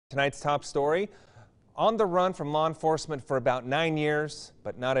Tonight's top story, on the run from law enforcement for about 9 years,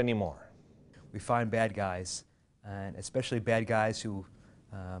 but not anymore. We find bad guys, and especially bad guys who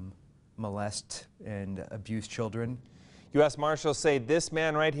molest and abuse children. U.S. Marshals say this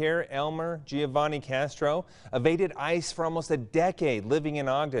man right here, Elmer Giovanni Castro, evaded ICE for almost a decade living in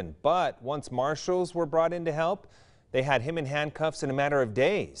Ogden. But once Marshals were brought in to help, they had him in handcuffs in a matter of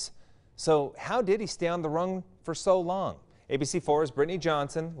days. So how did he stay on the run for so long? ABC 4's Brittany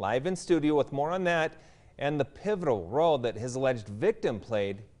Johnson live in studio with more on that and the pivotal role that his alleged victim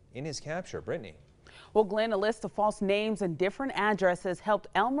played in his capture. Brittany. Well, Glenn, a list of false names and different addresses helped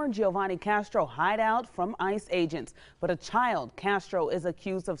Elmer Giovanni Castro hide out from ICE agents. But a child Castro is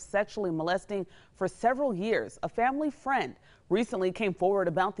accused of sexually molesting for several years. A family friend recently came forward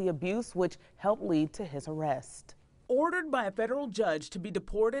about the abuse, which helped lead to his arrest. Ordered by a federal judge to be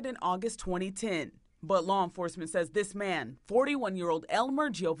deported in August 2010. But law enforcement says this man, 41-year-old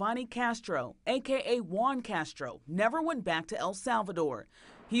Elmer Giovanni Castro, a.k.a. Juan Castro, never went back to El Salvador.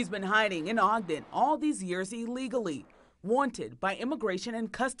 He's been hiding in Ogden all these years illegally, wanted by Immigration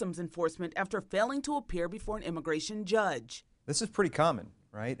and Customs Enforcement after failing to appear before an immigration judge. This is pretty common,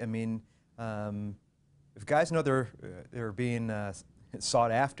 right? I mean, if guys know they're being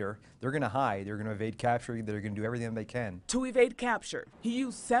sought after, they're going to hide, they're going to evade capture, they're going to do everything they can. To evade capture, he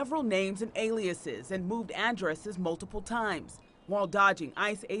used several names and aliases and moved addresses multiple times. While dodging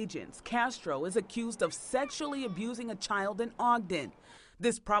ICE agents, Castro is accused of sexually abusing a child in Ogden.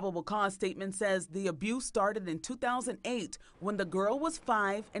 This probable cause statement says the abuse started in 2008 when the girl was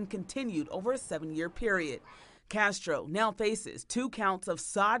 5 and continued over a 7-year period. Castro now faces 2 counts of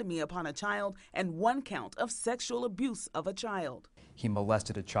sodomy upon a child and 1 count of sexual abuse of a child. He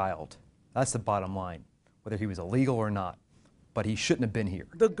molested a child. That's the bottom line, whether he was illegal or not. But he shouldn't have been here.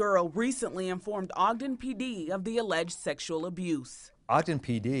 The girl recently informed Ogden PD of the alleged sexual abuse. Ogden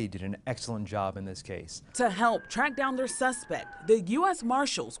PD did an excellent job in this case. To help track down their suspect, the U.S.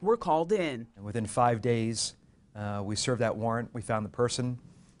 Marshals were called in. And within 5 days, we served that warrant. We found the person.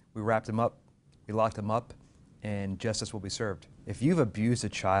 We wrapped him up. We locked him up. And justice will be served. If you've abused a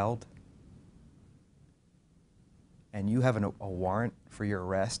child and you have a warrant for your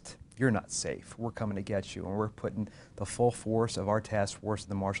arrest, you're not safe. We're coming to get you, and we're putting the full force of our task force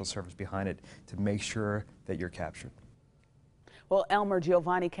and the Marshal Service behind it to make sure that you're captured. Well, Elmer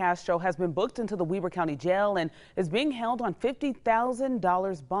Giovanni Castro has been booked into the Weber County Jail and is being held on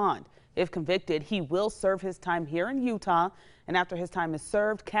 $50,000 bond. If convicted, he will serve his time here in Utah, and after his time is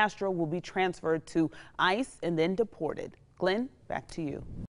served, Castro will be transferred to ICE and then deported. Glenn, back to you.